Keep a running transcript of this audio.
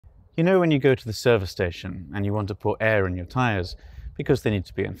You know when you go to the service station and you want to put air in your tyres because they need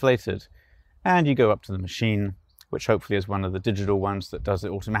to be inflated, and you go up to the machine, which hopefully is one of the digital ones that does it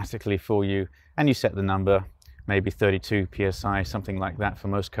automatically for you, and you set the number, maybe 32 psi, something like that for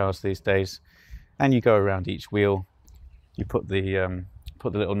most cars these days, and you go around each wheel, you put the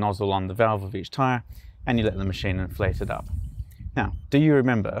little nozzle on the valve of each tyre, and you let the machine inflate it up. Now, do you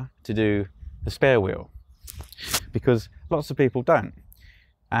remember to do the spare wheel? Because lots of people don't.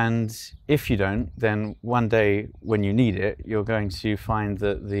 And if you don't, then one day when you need it, you're going to find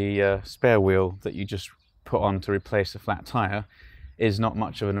that the spare wheel that you just put on to replace a flat tyre is not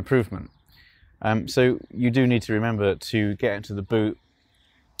much of an improvement. So you do need to remember to get into the boot,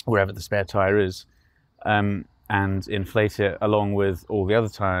 wherever the spare tyre is, and inflate it along with all the other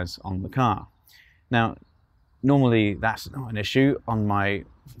tyres on the car. Now, normally that's not an issue. On my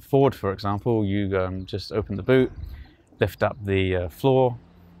Ford, for example, you just open the boot, lift up the floor,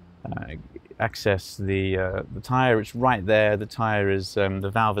 access the tyre. It's right there. The tyre is, the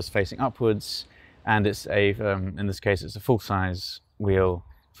valve is facing upwards, and it's in this case, it's a full-size wheel,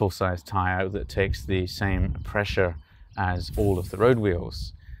 full-size tyre that takes the same pressure as all of the road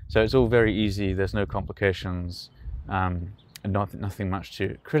wheels. So it's all very easy. There's no complications, and nothing much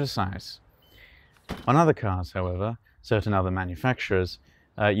to criticize. On other cars, however, certain other manufacturers,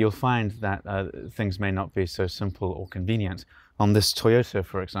 you'll find that things may not be so simple or convenient. On this Toyota,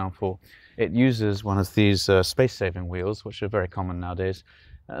 for example, it uses one of these space-saving wheels, which are very common nowadays,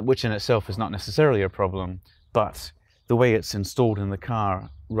 which in itself is not necessarily a problem, but the way it's installed in the car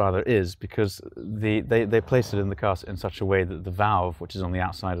rather is, because they place it in the car in such a way that the valve, which is on the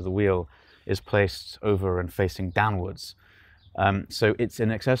outside of the wheel, is placed over and facing downwards. So it's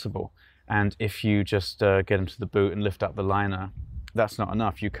inaccessible. And if you just get into the boot and lift up the liner, that's not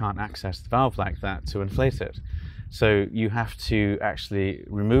enough. You can't access the valve like that to inflate it. So you have to actually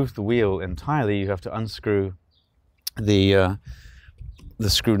remove the wheel entirely. You have to unscrew the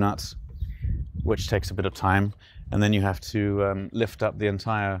screw nuts, which takes a bit of time, and then you have to lift up the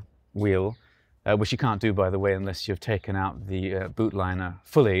entire wheel, which you can't do, by the way, unless you've taken out the boot liner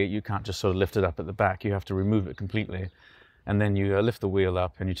fully. You can't just sort of lift it up at the back. You have to remove it completely, and then you lift the wheel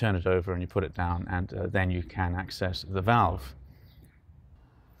up and you turn it over and you put it down, and then you can access the valve.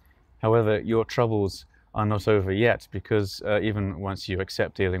 However, your troubles are not over yet, because even once you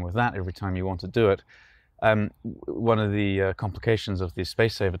accept dealing with that every time you want to do it, one of the complications of these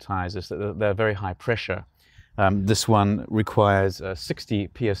space saver tyres is that they're very high pressure. This one requires 60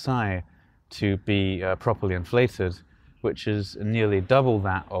 psi to be properly inflated, which is nearly double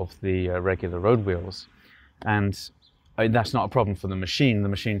that of the regular road wheels. And that's not a problem for the machine. The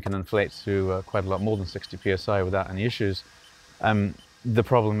machine can inflate to quite a lot more than 60 psi without any issues. The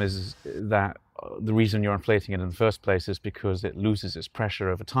problem is that the reason you're inflating it in the first place is because it loses its pressure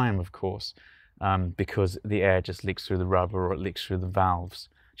over time, of course, because the air just leaks through the rubber, or it leaks through the valves,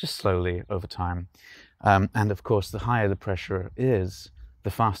 just slowly over time. And of course, the higher the pressure is,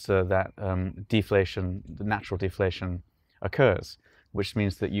 the faster that deflation, the natural deflation, occurs, which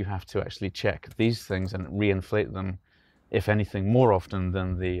means that you have to actually check these things and re-inflate them, if anything, more often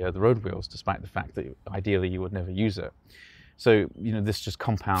than the road wheels, despite the fact that ideally you would never use it. So, you know, this just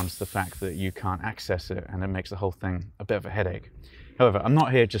compounds the fact that you can't access it, and it makes the whole thing a bit of a headache. However, I'm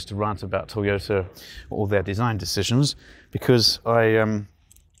not here just to rant about Toyota or their design decisions, because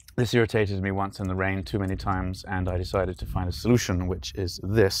this irritated me once in the rain too many times, and I decided to find a solution, which is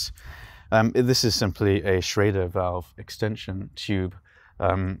this. This is simply a Schrader valve extension tube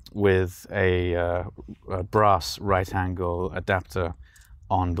with a brass right angle adapter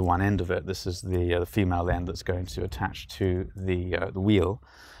on the one end of it. This is the female end that's going to attach to the wheel,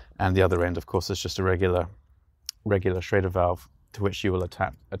 and the other end, of course, is just a regular Schrader valve, to which you will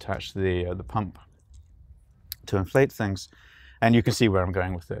attach the pump to inflate things. And you can see where I'm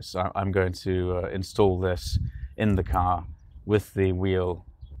going with this. I'm going to install this in the car with the wheel,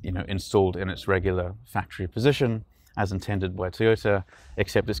 you know, installed in its regular factory position as intended by Toyota,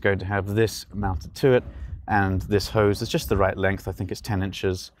 except it's going to have this mounted to it, and this hose is just the right length. I think it's 10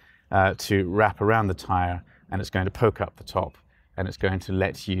 inches to wrap around the tire, and it's going to poke up the top, and it's going to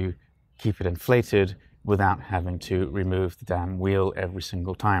let you keep it inflated without having to remove the damn wheel every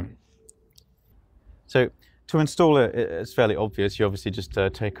single time. So to install it, it's fairly obvious. You obviously just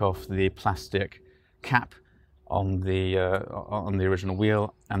take off the plastic cap on the original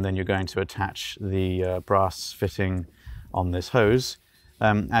wheel, and then you're going to attach the brass fitting on this hose.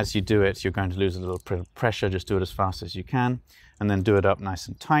 As you do it, you're going to lose a little bit of pressure. Just do it as fast as you can, and then do it up nice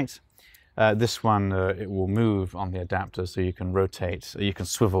and tight. This one, it will move on the adapter, so you can rotate, you can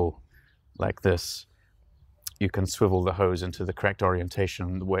swivel like this, you can swivel the hose into the correct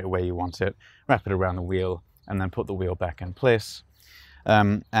orientation, where you want it, wrap it around the wheel, and then put the wheel back in place.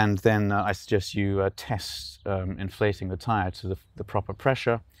 And then I suggest you test inflating the tyre to the proper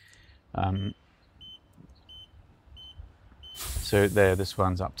pressure. So there, this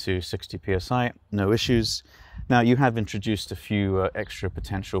one's up to 60 psi, no issues. Now you have introduced a few extra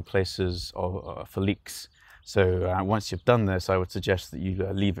potential places for leaks. So once you've done this, I would suggest that you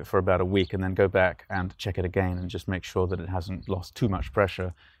leave it for about a week and then go back and check it again and just make sure that it hasn't lost too much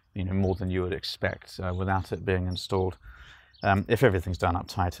pressure, more than you would expect without it being installed. If everything's done up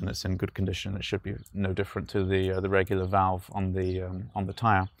tight and it's in good condition, it should be no different to the regular valve on the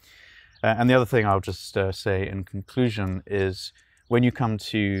tyre. And the other thing I'll just say in conclusion is, when you come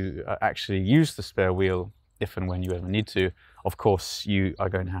to actually use the spare wheel, if and when you ever need to, of course you are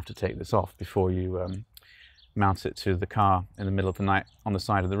going to have to take this off before you mount it to the car in the middle of the night on the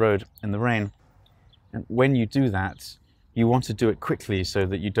side of the road in the rain. And when you do that, you want to do it quickly so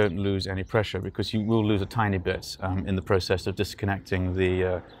that you don't lose any pressure, because you will lose a tiny bit in the process of disconnecting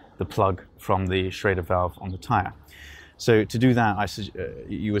the plug from the Schrader valve on the tyre. So to do that,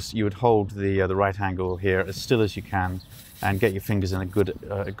 you would hold the right angle here as still as you can and get your fingers in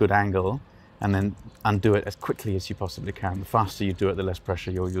a good angle, and then undo it as quickly as you possibly can. The faster you do it, the less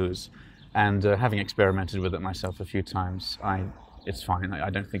pressure you'll use. And having experimented with it myself a few times, it's fine. I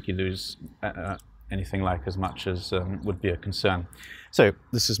don't think you lose anything like as much as would be a concern. So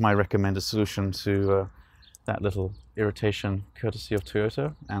this is my recommended solution to that little irritation, courtesy of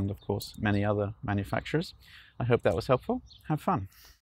Toyota and of course many other manufacturers. I hope that was helpful. Have fun.